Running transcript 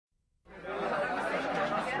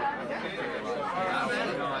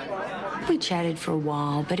We chatted for a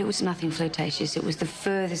while, but it was nothing flirtatious. It was the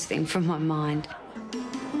furthest thing from my mind.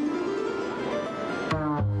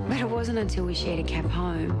 But it wasn't until we shared a cab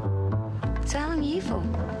home. So how long are you here for?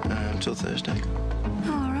 Until Thursday.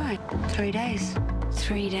 Oh, all right. 3 days.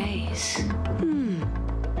 3 days.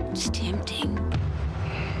 It's tempting.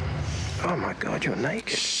 Oh, my God, you're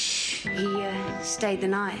naked. He stayed the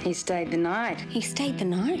night. He stayed the night. He stayed the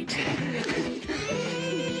night.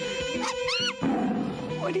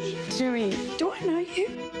 What are you doing? Do I know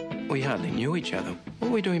you? We hardly knew each other. What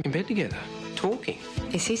were we doing in bed together? Talking.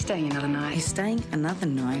 Is he staying another night? He's staying another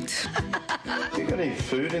night. You got any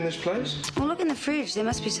food in this place? Well, look in the fridge. There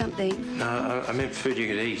must be something. No, I meant food you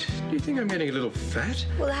could eat. Do you think I'm getting a little fat?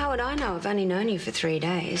 Well, how would I know? I've only known you for 3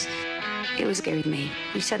 days. It was scary to me.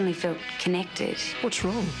 We suddenly felt connected. What's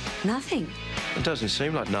wrong? Nothing. It doesn't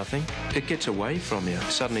seem like nothing. It gets away from you.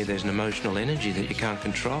 Suddenly there's an emotional energy that you can't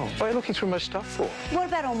control. What are you looking through my stuff for? What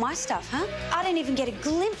about all my stuff, huh? I didn't even get a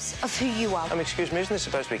glimpse of who you are. Excuse me, isn't this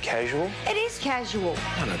supposed to be casual? It is casual.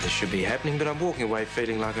 I know this should be happening, but I'm walking away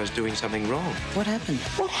feeling like I was doing something wrong. What happened?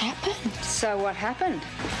 What happened? So what happened?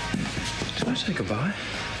 Did I say goodbye?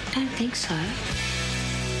 I don't think so.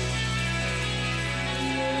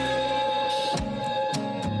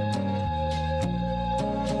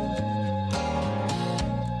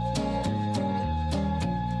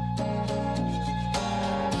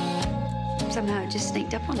 Somehow it just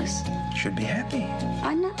sneaked up on us. Should be happy.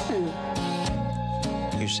 I know.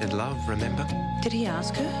 You said love, remember? Did he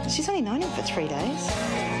ask her? She's only known him for 3 days.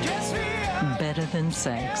 Better than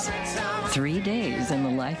sex. 3 days in the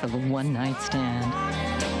life of a one-night stand.